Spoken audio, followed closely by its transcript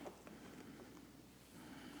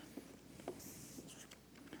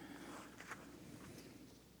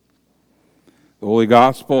The Holy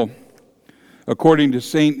Gospel, according to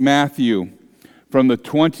St. Matthew, from the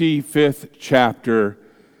 25th chapter,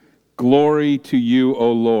 Glory to you,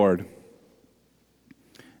 O Lord.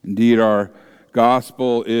 Indeed, our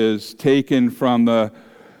Gospel is taken from the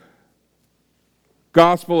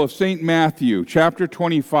Gospel of St. Matthew, chapter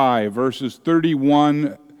 25, verses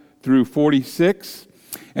 31 through 46,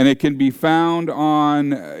 and it can be found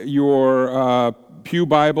on your Pew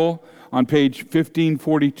Bible on page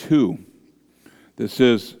 1542. This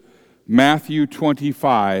is Matthew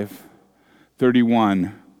 25,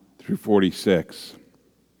 31 through 46.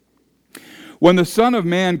 When the Son of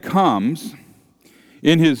Man comes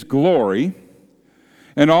in his glory,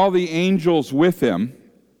 and all the angels with him,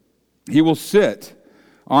 he will sit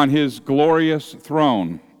on his glorious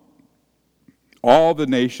throne. All the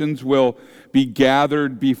nations will be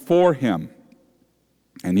gathered before him,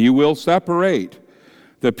 and he will separate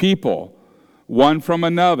the people one from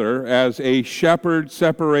another, as a shepherd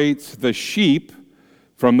separates the sheep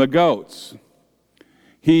from the goats.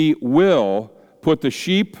 He will put the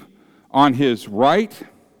sheep on his right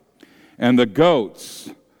and the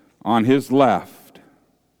goats on his left.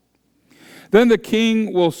 Then the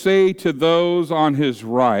king will say to those on his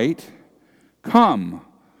right, "Come,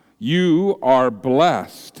 you are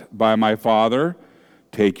blessed by my Father.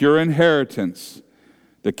 Take your inheritance,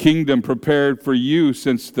 the kingdom prepared for you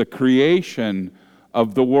since the creation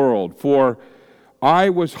of the world. For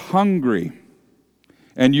I was hungry,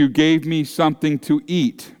 and you gave me something to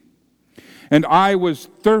eat. And I was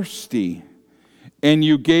thirsty, and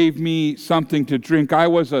you gave me something to drink. I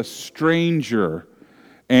was a stranger,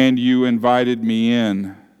 and you invited me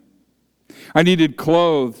in. I needed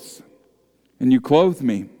clothes, and you clothed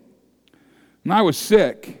me. And I was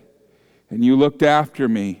sick, and you looked after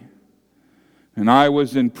me. And I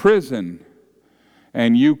was in prison,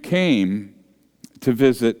 and you came to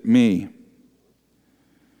visit me."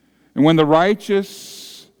 And then the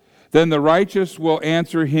righteous will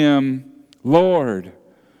answer him, "Lord,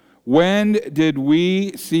 when did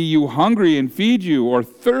we see you hungry and feed you, or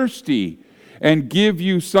thirsty and give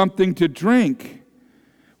you something to drink?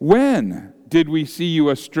 When did we see you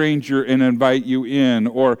a stranger and invite you in,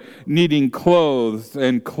 or needing clothes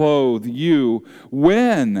and clothe you?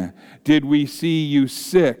 When did we see you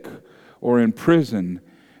sick or in prison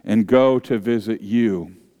and go to visit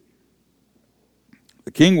you?"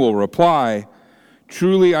 The king will reply,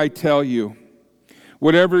 "Truly I tell you,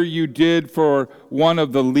 whatever you did for one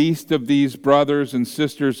of the least of these brothers and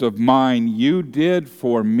sisters of mine, you did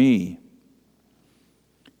for me."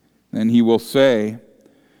 Then he will say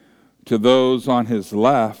to those on his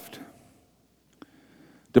left,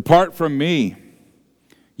 "Depart from me,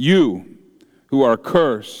 you who are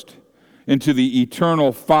cursed, into the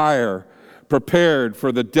eternal fire prepared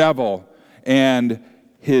for the devil and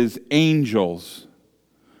his angels.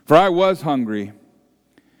 For I was hungry,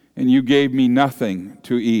 and you gave me nothing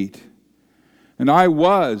to eat. And I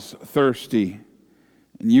was thirsty,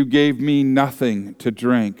 and you gave me nothing to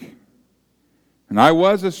drink. And I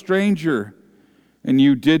was a stranger, and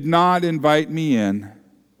you did not invite me in.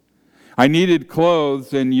 I needed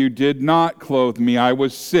clothes, and you did not clothe me. I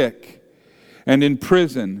was sick and in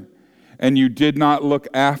prison, and you did not look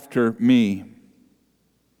after me."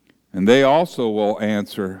 And they also will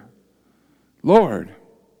answer, "Lord,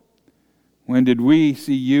 when did we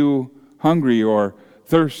see you hungry or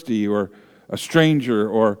thirsty or a stranger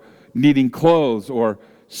or needing clothes or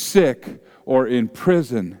sick or in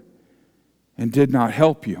prison and did not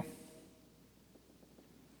help you?"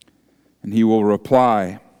 And he will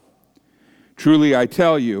reply, "Truly I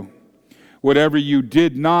tell you, whatever you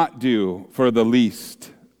did not do for the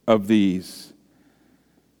least of these,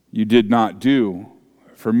 you did not do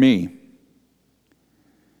for me."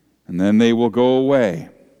 And then they will go away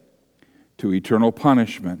to eternal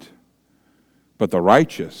punishment, but the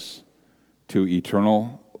righteous to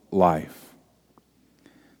eternal life.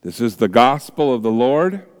 This is the gospel of the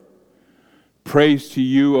Lord. Praise to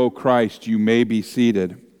you, O Christ. You may be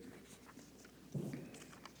seated.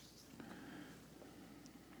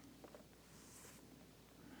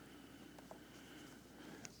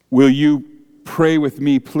 Will you pray with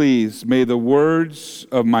me, please? May the words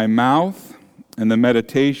of my mouth and the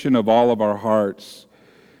meditation of all of our hearts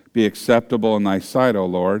be acceptable in thy sight, O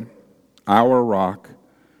Lord, our rock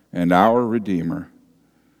and our Redeemer.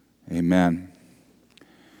 Amen.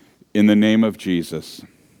 In the name of Jesus.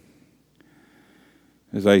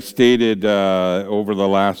 As I stated over the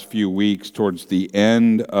last few weeks, towards the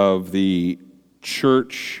end of the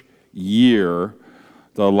church year,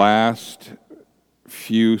 the last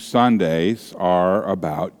few Sundays are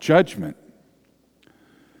about judgment.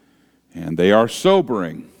 And they are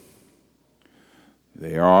sobering.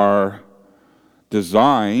 They are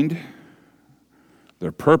designed,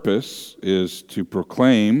 their purpose is to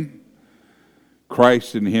proclaim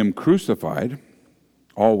Christ and Him crucified,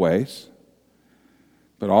 always,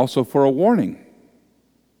 but also for a warning.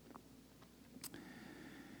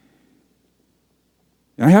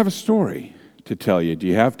 And I have a story to tell you. Do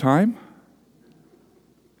you have time?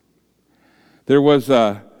 There was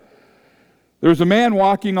a man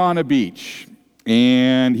walking on a beach,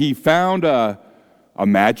 and he found a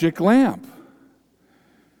magic lamp.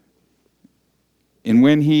 And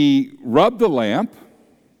when he rubbed the lamp,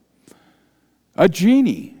 a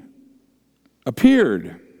genie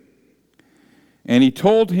appeared. And he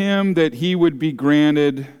told him that he would be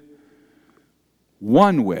granted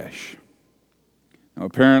one wish. Now,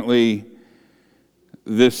 apparently,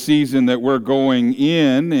 this season that we're going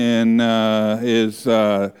in and is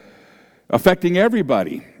affecting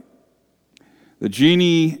everybody. The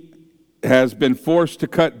genie has been forced to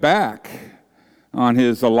cut back on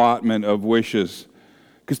his allotment of wishes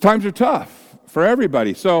because times are tough for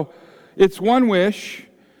everybody. So it's one wish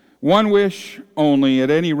only.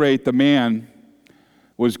 At any rate, the man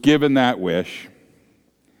was given that wish,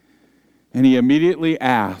 and he immediately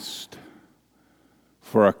asked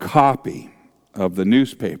for a copy of the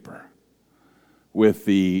newspaper with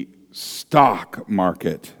the stock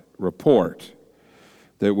market report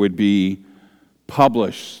that would be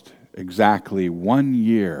published exactly 1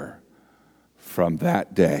 year from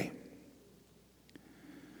that day.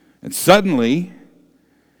 And suddenly,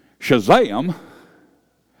 Shazam,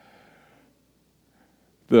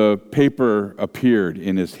 the paper appeared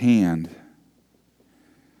in his hand,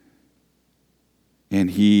 and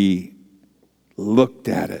he looked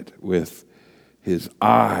at it with his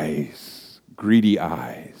eyes, greedy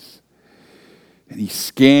eyes, and he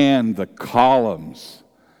scanned the columns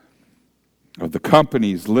of the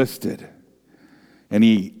companies listed, and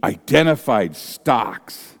he identified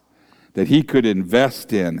stocks that he could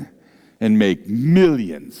invest in and make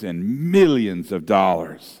millions and millions of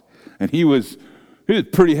dollars. And he was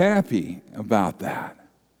pretty happy about that.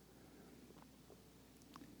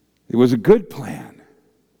 It was a good plan.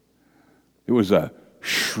 It was a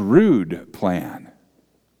shrewd plan.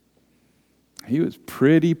 He was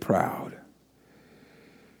pretty proud.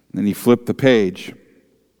 And then he flipped the page,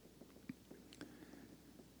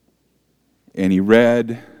 and he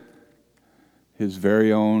read his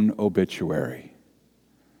very own obituary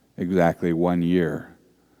exactly 1 year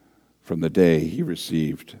from the day he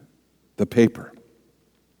received the paper.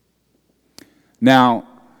 Now,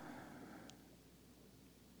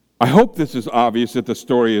 I hope this is obvious that the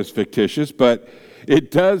story is fictitious, but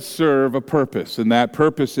it does serve a purpose, and that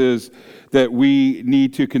purpose is that we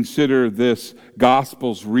need to consider this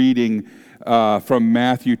Gospel's reading from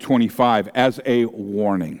Matthew 25 as a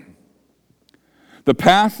warning. The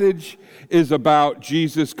passage is about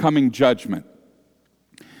Jesus' coming judgment,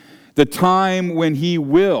 the time when He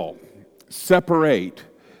will separate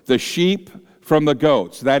the sheep from the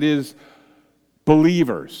goats, that is,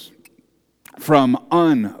 believers from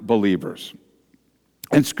unbelievers.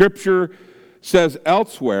 And Scripture says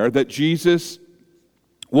elsewhere that Jesus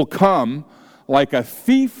will come like a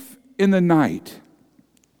thief in the night.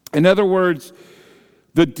 In other words,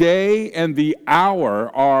 the day and the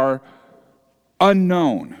hour are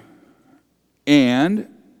unknown, and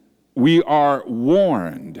we are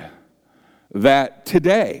warned that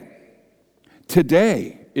today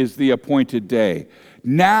is the appointed day.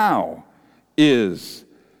 Now is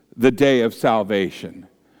the day of salvation.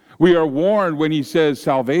 We are warned when He says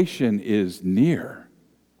salvation is near.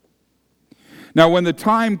 Now, when the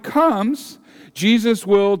time comes, Jesus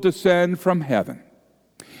will descend from heaven,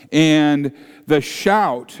 and the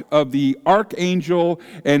shout of the archangel,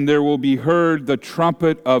 and there will be heard the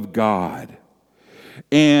trumpet of God.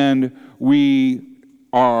 And we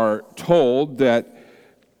are told that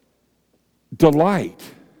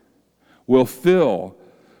delight will fill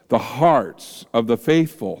the hearts of the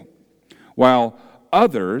faithful, while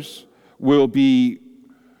others will be,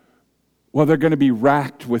 they're going to be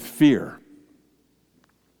racked with fear.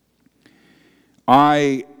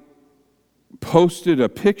 I posted a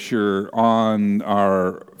picture on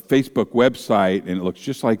our Facebook website, and it looks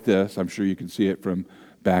just like this. I'm sure you can see it from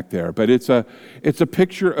back there. But it's a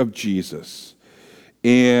picture of Jesus.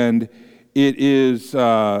 And it is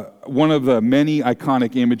one of the many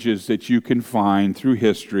iconic images that you can find through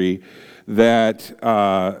history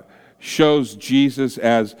that shows Jesus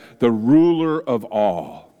as the ruler of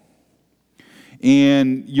all.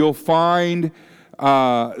 And you'll find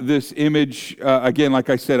this image, again, like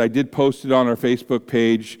I said, I did post it on our Facebook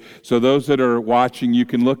page. So those that are watching, you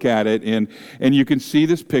can look at it, and you can see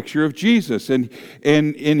this picture of Jesus. And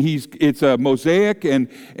it's a mosaic, and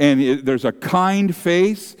there's a kind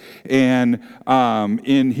face, and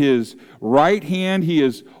in his right hand, he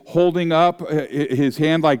is holding up his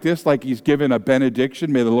hand like this, like he's given a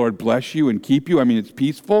benediction. May the Lord bless you and keep you. I mean, it's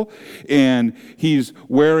peaceful. And he's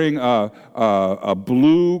wearing a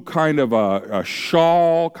blue kind of a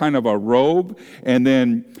shawl, kind of a robe. And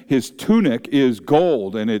then his tunic is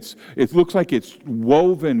gold, and it looks like it's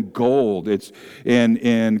woven gold.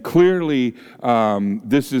 And clearly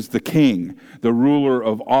this is the king, the ruler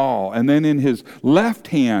of all. And then in his left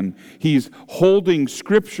hand, he's holding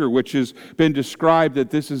Scripture, which has been described that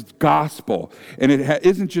this is gospel. And it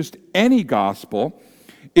isn't just any gospel.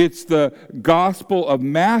 It's the Gospel of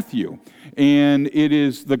Matthew. And it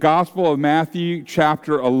is the Gospel of Matthew,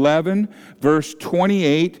 chapter 11, verse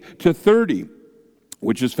 28 to 30,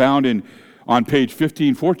 which is found on page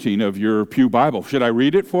 1514 of your Pew Bible. Should I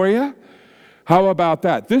read it for you? How about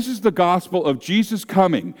that? This is the gospel of Jesus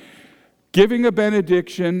coming, giving a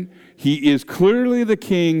benediction. He is clearly the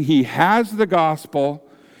king. He has the gospel,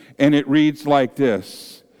 and it reads like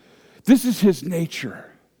this. This is his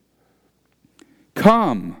nature.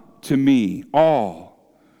 Come to me,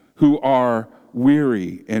 all who are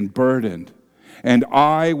weary and burdened, and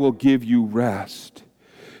I will give you rest.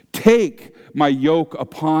 Take my yoke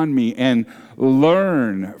upon me and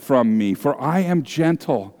learn from me, for I am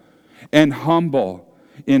gentle and humble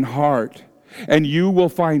in heart, and you will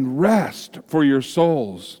find rest for your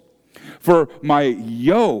souls. For my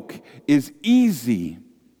yoke is easy,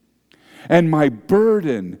 and my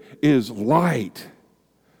burden is light.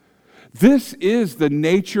 This is the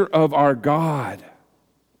nature of our God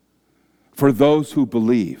for those who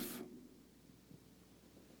believe.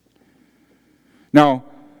 Now,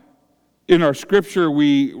 in our scripture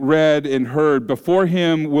we read and heard, before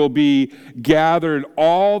him will be gathered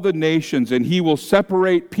all the nations, and he will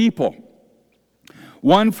separate people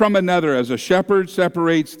one from another, as a shepherd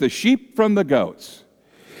separates the sheep from the goats.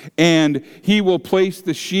 And he will place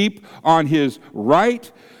the sheep on his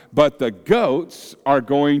right, but the goats are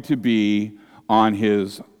going to be on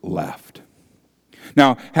his left.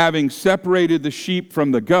 Now, having separated the sheep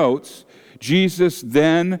from the goats, Jesus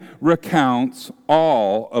then recounts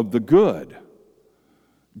all of the good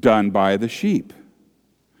done by the sheep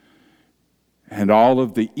and all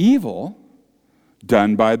of the evil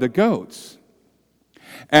done by the goats.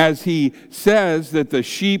 As he says that the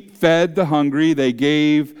sheep fed the hungry, they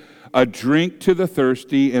gave a drink to the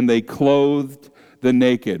thirsty, and they clothed the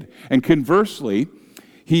naked. And conversely,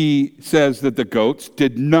 he says that the goats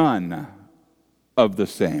did none of the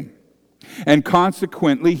same. And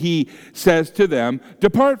consequently, he says to them,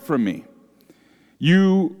 "Depart from me,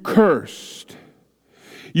 you cursed.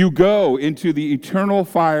 You go into the eternal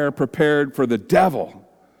fire prepared for the devil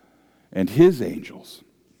and his angels."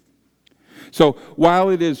 So while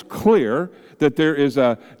it is clear that there is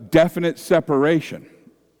a definite separation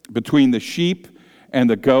between the sheep and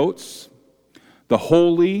the goats, the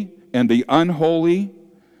holy and the unholy,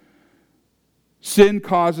 sin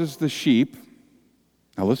causes the sheep.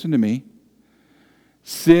 Now listen to me.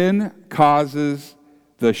 Sin causes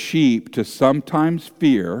the sheep to sometimes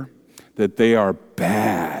fear that they are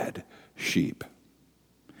bad sheep.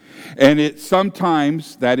 And it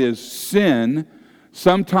sometimes, that is sin,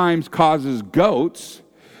 sometimes causes goats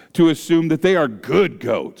to assume that they are good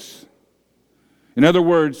goats. In other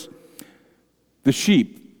words, the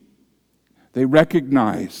sheep, they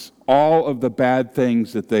recognize all of the bad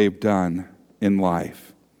things that they've done in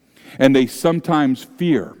life. And they sometimes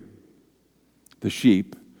fear, the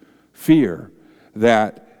sheep, fear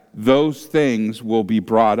that those things will be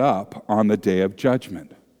brought up on the day of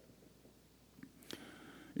judgment.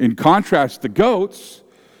 In contrast, the goats,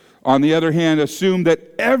 on the other hand, assume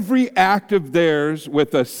that every act of theirs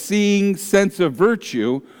with a seeing sense of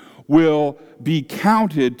virtue will be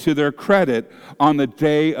counted to their credit on the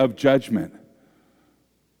day of judgment.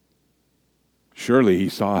 Surely he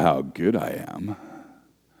saw how good I am.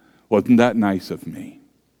 Wasn't that nice of me?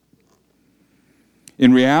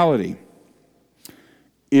 In reality,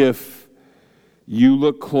 if you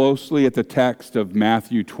look closely at the text of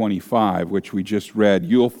Matthew 25, which we just read,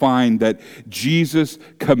 you'll find that Jesus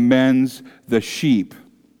commends the sheep.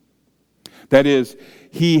 That is,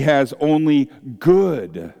 he has only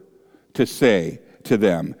good to say to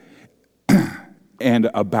them and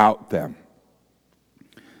about them.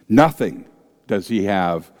 Nothing does he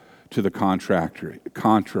have to the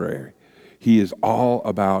contrary. He is all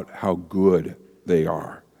about how good they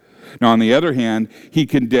are. Now, on the other hand, he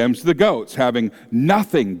condemns the goats, having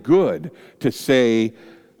nothing good to say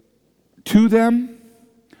to them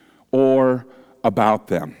or about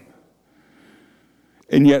them.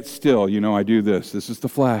 And yet still, I do this. This is the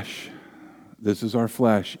flesh. This is our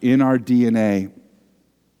flesh. In our DNA,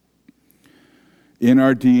 in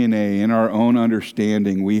our own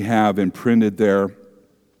understanding, we have imprinted there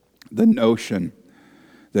the notion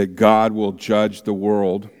that God will judge the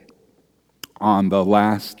world on the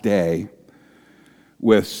last day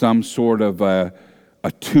with some sort of a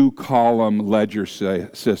two-column ledger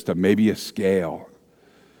system, maybe a scale.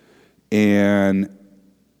 And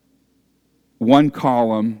one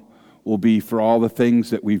column will be for all the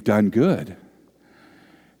things that we've done good.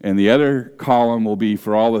 And the other column will be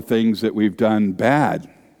for all the things that we've done bad.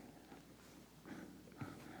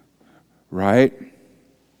 Right?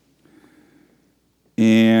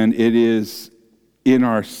 And it is in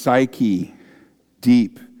our psyche,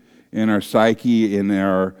 deep in our psyche, in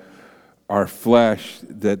our flesh,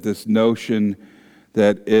 that this notion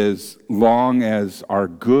that as long as our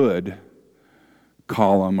good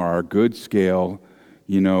column, our good scale,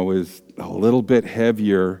 is a little bit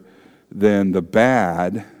heavier than the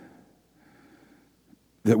bad,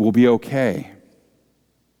 that we'll be okay.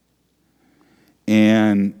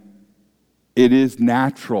 And it is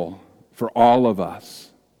natural for all of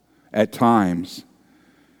us at times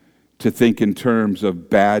to think in terms of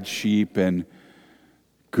bad sheep and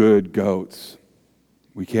good goats.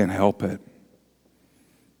 We can't help it.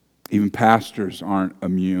 Even pastors aren't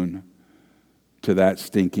immune to that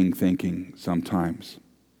stinking thinking sometimes.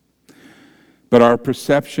 But our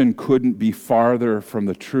perception couldn't be farther from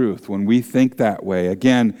the truth when we think that way.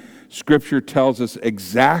 Again, Scripture tells us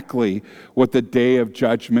exactly what the day of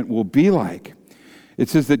judgment will be like. It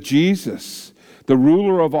says that Jesus, the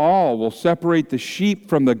ruler of all, will separate the sheep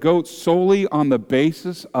from the goats solely on the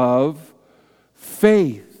basis of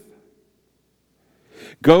faith.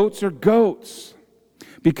 Goats are goats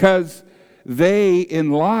because they,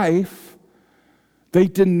 in life, they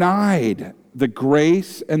denied the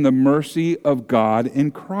grace and the mercy of God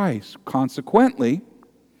in Christ. Consequently,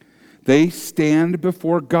 they stand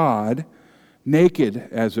before God naked,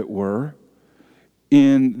 as it were,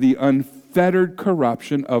 in the unfettered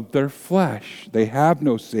corruption of their flesh. They have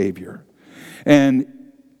no Savior.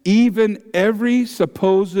 And even every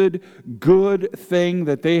supposed good thing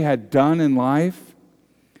that they had done in life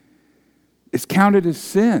is counted as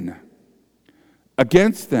sin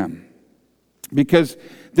against them, because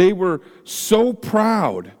they were so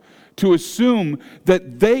proud to assume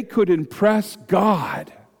that they could impress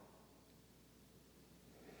God.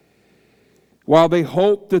 While they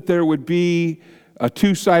hoped that there would be a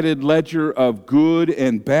two-sided ledger of good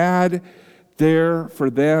and bad, there for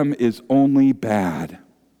them is only bad.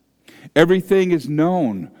 Everything is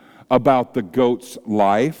known about the goat's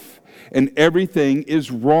life, and everything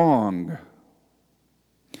is wrong.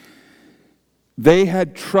 They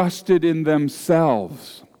had trusted in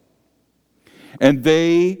themselves, and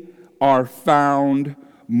they are found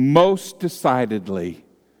most decidedly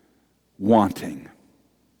wanting.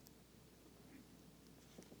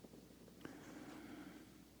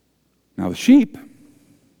 Now the sheep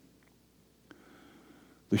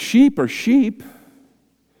are sheep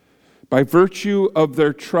by virtue of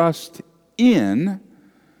their trust in,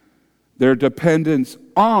 their dependence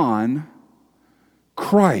on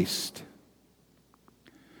Christ.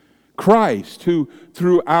 Christ, who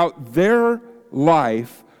throughout their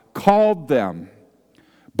life called them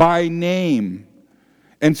by name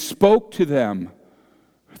and spoke to them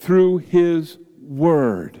through His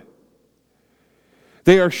Word.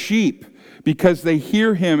 They are sheep because they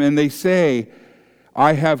hear Him and they say,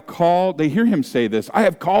 they hear Him say this, I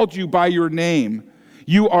have called you by your name.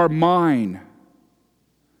 You are mine.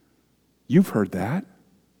 You've heard that.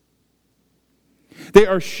 They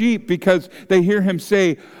are sheep because they hear Him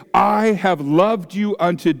say, I have loved you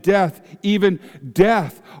unto death, even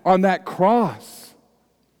death on that cross.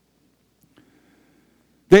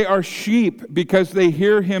 They are sheep because they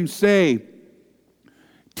hear Him say,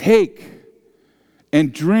 take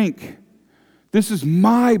and drink. This is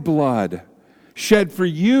my blood shed for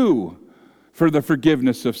you for the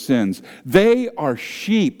forgiveness of sins. They are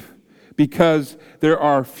sheep because there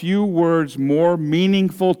are few words more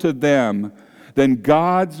meaningful to them than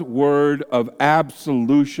God's word of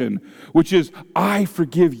absolution, which is, I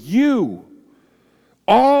forgive you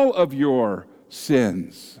all of your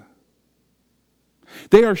sins.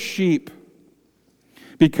 They are sheep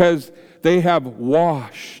because they have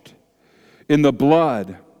washed in the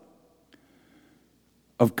blood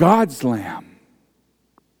of God's Lamb.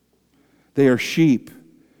 They are sheep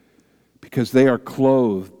because they are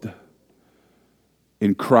clothed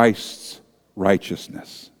in Christ's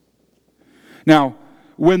righteousness. Now,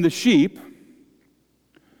 when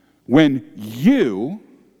you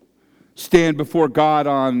stand before God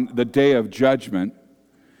on the day of judgment,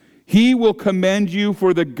 He will commend you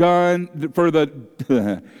for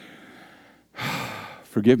the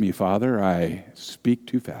forgive me, Father, I speak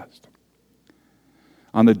too fast.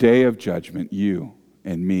 On the day of judgment, you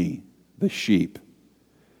and me, the sheep,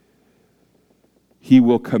 He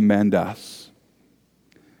will commend us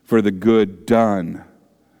for the good done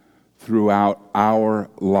throughout our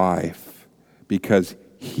life, because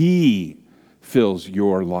He fills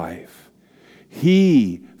your life.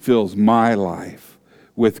 He fills my life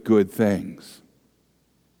with good things.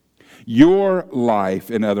 Your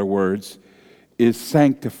life, in other words, is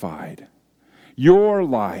sanctified. Your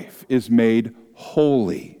life is made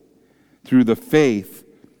holy through the faith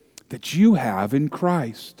that you have in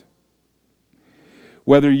Christ.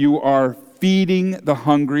 Whether you are feeding the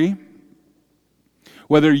hungry,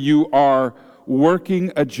 whether you are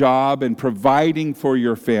working a job and providing for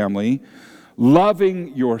your family,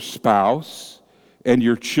 loving your spouse and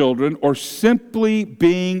your children, or simply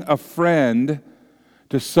being a friend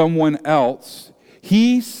to someone else,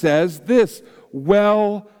 He says this: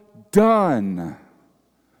 well done,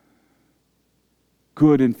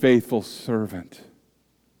 good and faithful servant.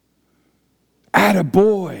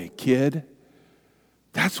 Attaboy, kid.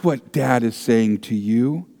 That's what Dad is saying to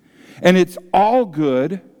you. And it's all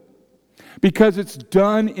good because it's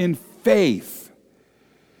done in faith.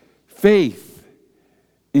 Faith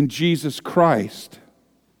in Jesus Christ.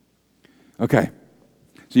 Okay.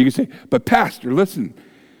 So you can say, but Pastor, listen,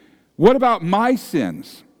 what about my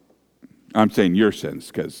sins? I'm saying your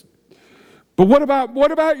sins, but what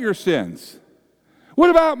about your sins? What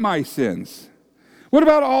about my sins? What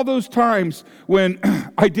about all those times when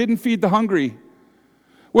I didn't feed the hungry?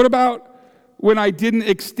 What about when I didn't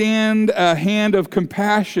extend a hand of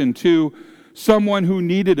compassion to someone who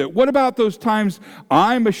needed it? What about those times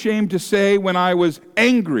I'm ashamed to say when I was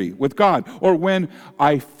angry with God, or when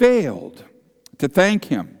I failed to thank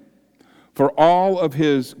Him for all of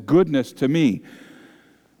His goodness to me?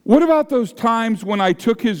 What about those times when I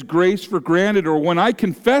took His grace for granted, or when I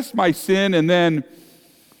confessed my sin and then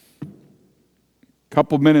a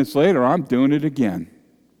couple minutes later I'm doing it again?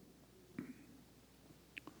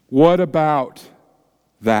 What about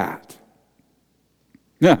that?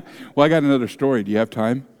 Yeah, well, I got another story. Do you have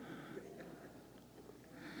time?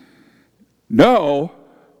 No.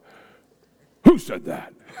 Who said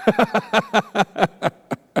that?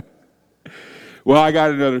 Well, I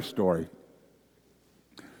got another story.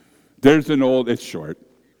 It's short.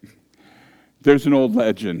 There's an old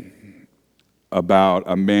legend about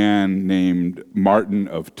a man named Martin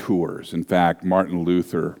of Tours. In fact, Martin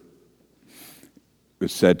Luther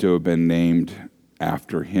is said to have been named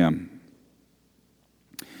after him.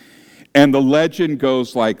 And the legend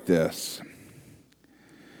goes like this.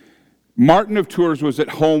 Martin of Tours was at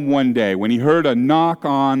home one day when he heard a knock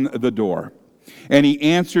on the door. And he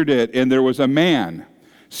answered it, and there was a man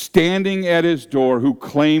standing at his door who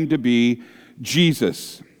claimed to be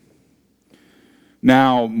Jesus.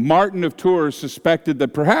 Now, Martin of Tours suspected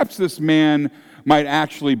that perhaps this man might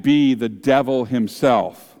actually be the devil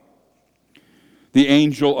himself, the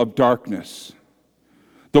angel of darkness,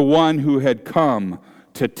 the one who had come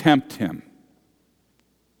to tempt him.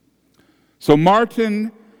 So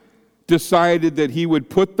Martin decided that he would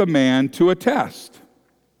put the man to a test.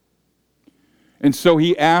 And so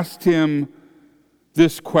he asked him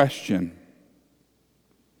this question: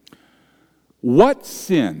 what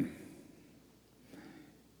sin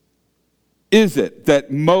is it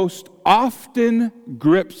that most often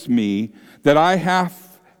grips me, that I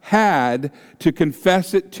have had to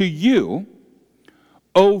confess it to you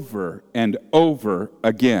over and over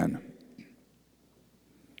again?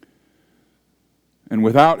 And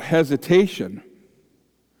without hesitation,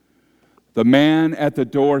 the man at the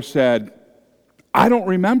door said, I don't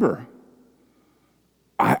remember.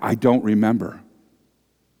 I don't remember.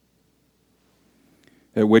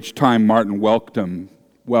 At which time Martin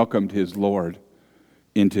welcomed his Lord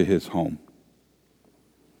into his home.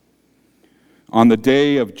 On the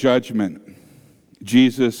day of judgment,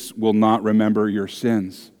 Jesus will not remember your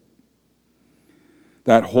sins.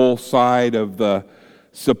 That whole side of the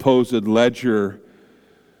supposed ledger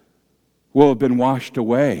will have been washed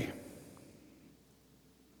away.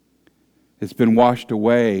 It's been washed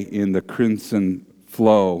away in the crimson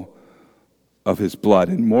flow of His blood.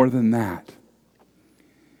 And more than that,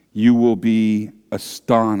 you will be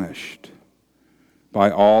astonished by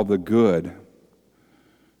all the good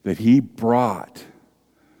that He brought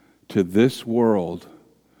to this world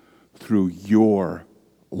through your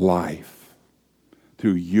life,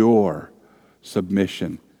 through your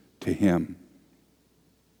submission to Him.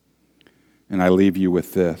 And I leave you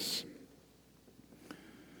with this.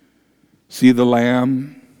 See, the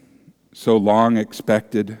Lamb, so long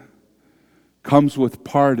expected, comes with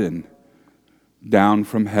pardon down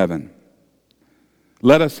from heaven.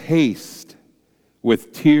 Let us haste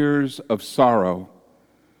with tears of sorrow,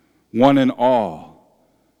 one and all,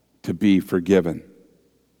 to be forgiven.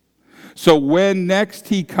 So when next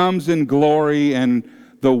He comes in glory and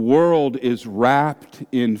the world is wrapped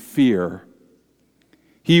in fear,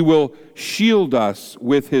 He will shield us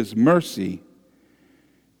with His mercy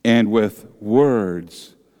and with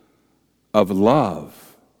words of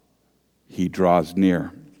love He draws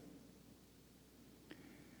near.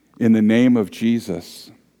 In the name of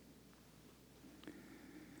Jesus,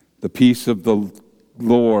 the peace of the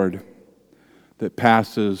Lord that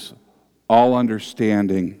passes all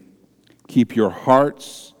understanding, keep your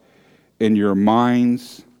hearts and your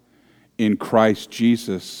minds in Christ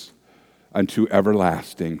Jesus unto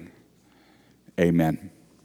everlasting. Amen.